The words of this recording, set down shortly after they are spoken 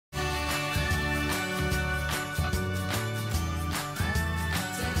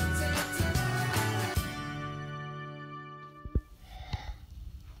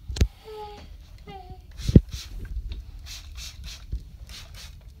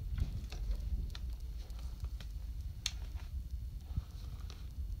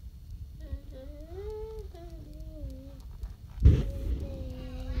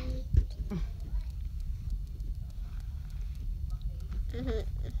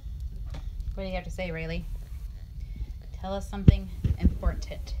What do you have to say, Rayleigh? Tell us something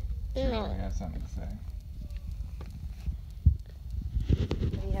important. Sure, I have something to say.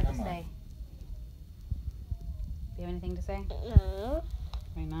 What do you have to say? Do you have anything to say? No.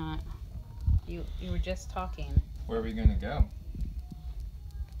 Why not? You were just talking. Where are we gonna go?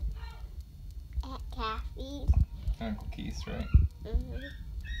 At Kathy's. Uncle Keith's, right?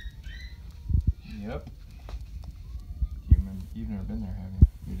 Yep. You've never been there, have you?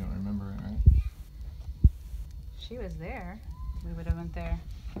 You don't remember it, right? She was there. We would have went there.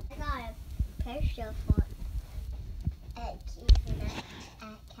 I got a picture for at Keystone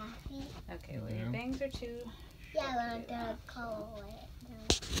at Kathy's. Okay, well your bangs are too. Yeah, I'm gonna color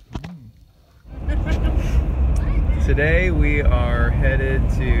it. Today we are headed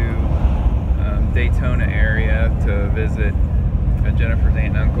to Daytona area to visit Jennifer's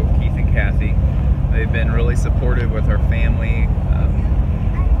aunt and uncle, Keith and Kathy. They've been really supportive with our family.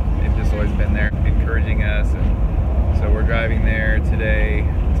 They've just always been there encouraging us, and so we're driving there today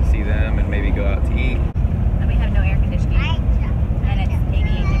to see them and maybe go out to eat. And we have no air conditioning, and it's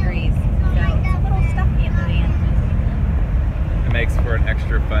 88 degrees, so it's a little stuffy in the van. It makes for an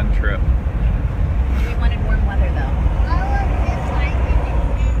extra fun trip. We wanted warm weather though.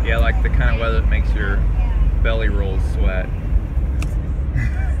 Yeah, like the kind of weather that makes your belly rolls sweat.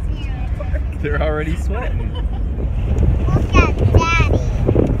 They're already sweating. Look at Daddy.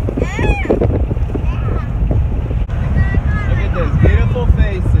 Look at those beautiful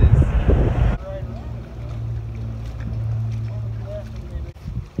faces.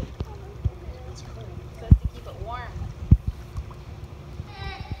 Supposed to keep it warm.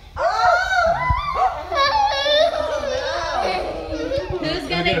 Who's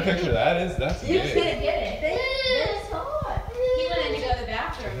Can we get a picture of that? That's Who's big. gonna get it? That's hot. He went in to go to the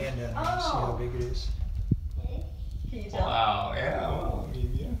bathroom. See how big it is? Can you tell? Wow, yeah, well, I mean,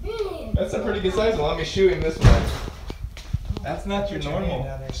 yeah. That's a pretty good size one. Let me shoot him this one. That's not your Put your hand normal.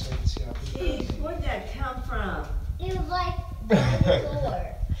 down there so you can see how big it is. Jeez, where'd that come from? It was like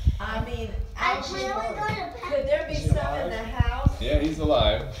dinosaur. I mean, I'm really gonna could there be Is he some in alive? the house? Yeah, he's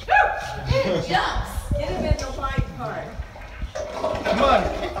alive. Jumps! Get him in the white cart. Come on,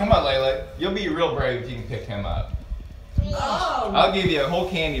 Layla. You'll be real brave if you can pick him up. Oh! I'll give you a whole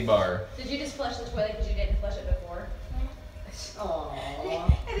candy bar. Did you just flush the toilet because you didn't flush it before? Aw.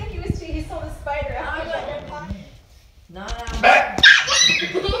 I think he saw the spider out there. Not out. Back!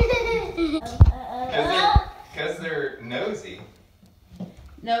 Because they're nosy.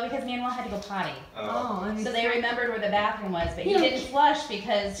 No, because Manuel had to go potty. Oh, and So they remembered where the bathroom was, but he didn't flush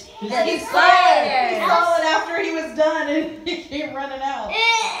because he's scared. He scared. saw it after he was done and he came running out.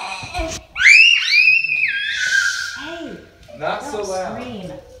 Hey, Not so don't loud.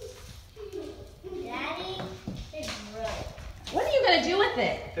 scream. Daddy is broke. What are you gonna do with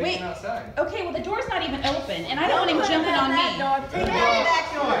it? Take Wait. him outside. Okay, well the door's not even open, and I don't want him jumping on That me. door. Take it out the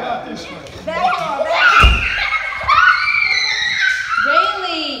back door. Not this way. Back door, back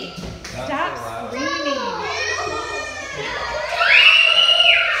Rayleigh, Not stop so loud. screaming.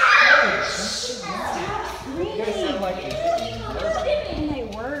 You guys sound like Oh my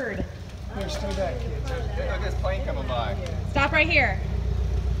word. Here, stay back, kids. Look at this plane coming by. Stop right here.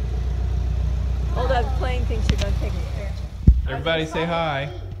 Hold that plane thinks you're gonna take a picture. Everybody say hi.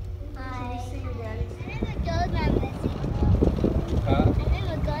 Hi. See your daddy? I never done that missing. Huh? I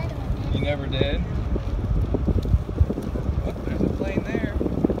never done that. You never did? Oh, there's a plane there.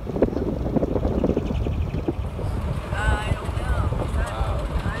 I don't know.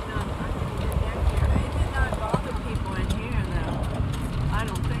 I'm not. It did not bother people in here, though. I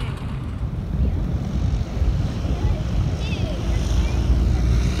don't think.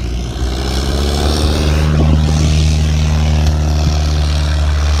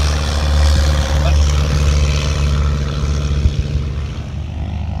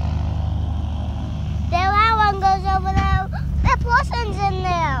 That one goes over there. That person's in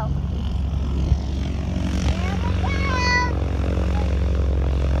there.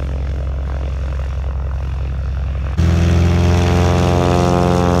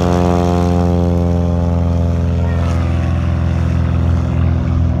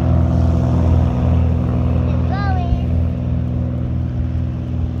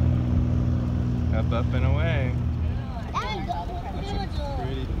 Up and away. Pretty.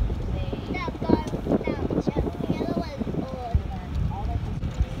 Pretty.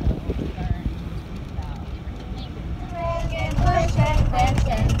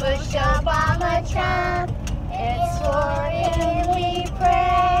 Push Obama Trump. It's for him we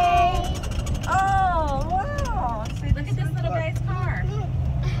pray. Oh, wow. See, Look at this little guy's car.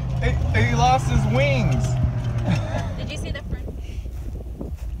 He lost his wings. Did you see the front?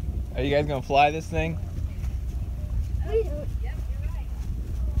 Are you guys gonna fly this thing? We don't. Yep, you're right.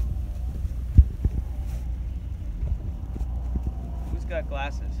 Who's got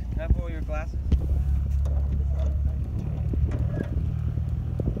glasses? Can I borrow your glasses?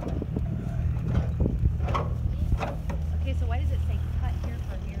 Okay, so why does it say cut here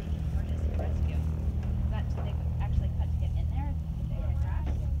for emergency rescue? Is that so they actually cut to get in there if they had a crash?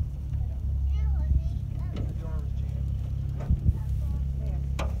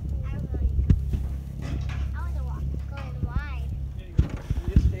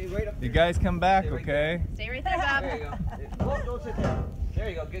 Just stay right up You there. guys come back, Stay right okay? Stay right there, Bob. There you go. Oh, don't sit down. There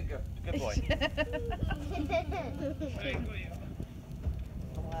you go. Good girl. Good boy.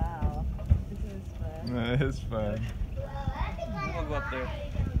 Wow. This is fun. That is fun. We'll go up there.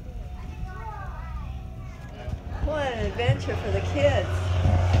 What an adventure for the kids.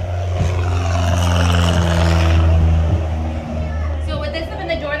 So would this have been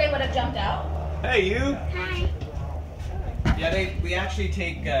the door they would have jumped out? Hey, you! Hi. Yeah, we actually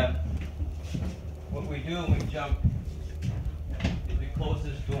take what we do when we jump is we close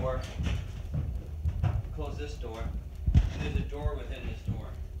this door. Close this door. And there's a door within this door.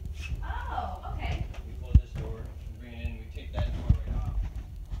 Oh, okay. We close this door, we bring it in, we take that door right off.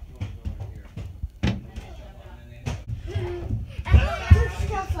 Close the door here. And then they jump on, and then I got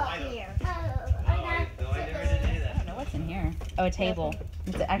stuff up here. no, I never did any of I that. don't know what's in here. Oh, a table.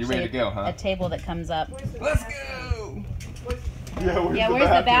 It's actually ready to go, huh? a table that comes up. Let's go! Yeah, Where's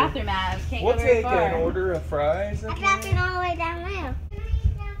the bathroom at? Can't We'll go very take far. an order of fries. I'm dropping all the way down there.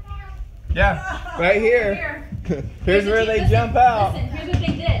 Yeah, right here. Here's where they Listen, jump out. Listen, here's what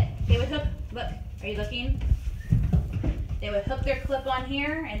they did. They would hook, look, are you looking? They would hook their clip on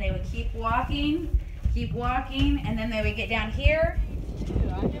here and they would keep walking, and then they would get down here.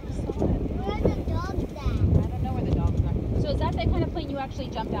 I never saw it. Where are the dogs at? I don't know where the dogs are. So is that the kind of plane you actually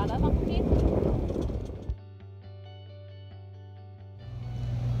jumped out of, Uncle Keith?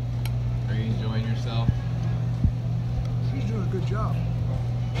 Are you enjoying yourself? She's doing a good job.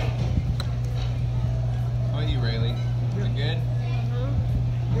 How about you, Rayleigh? You good?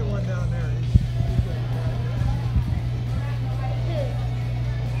 Get one down there.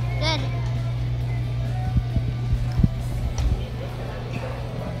 Good.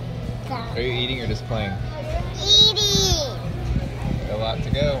 Are you eating or just playing? Eating. A lot to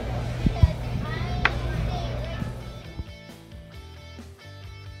go.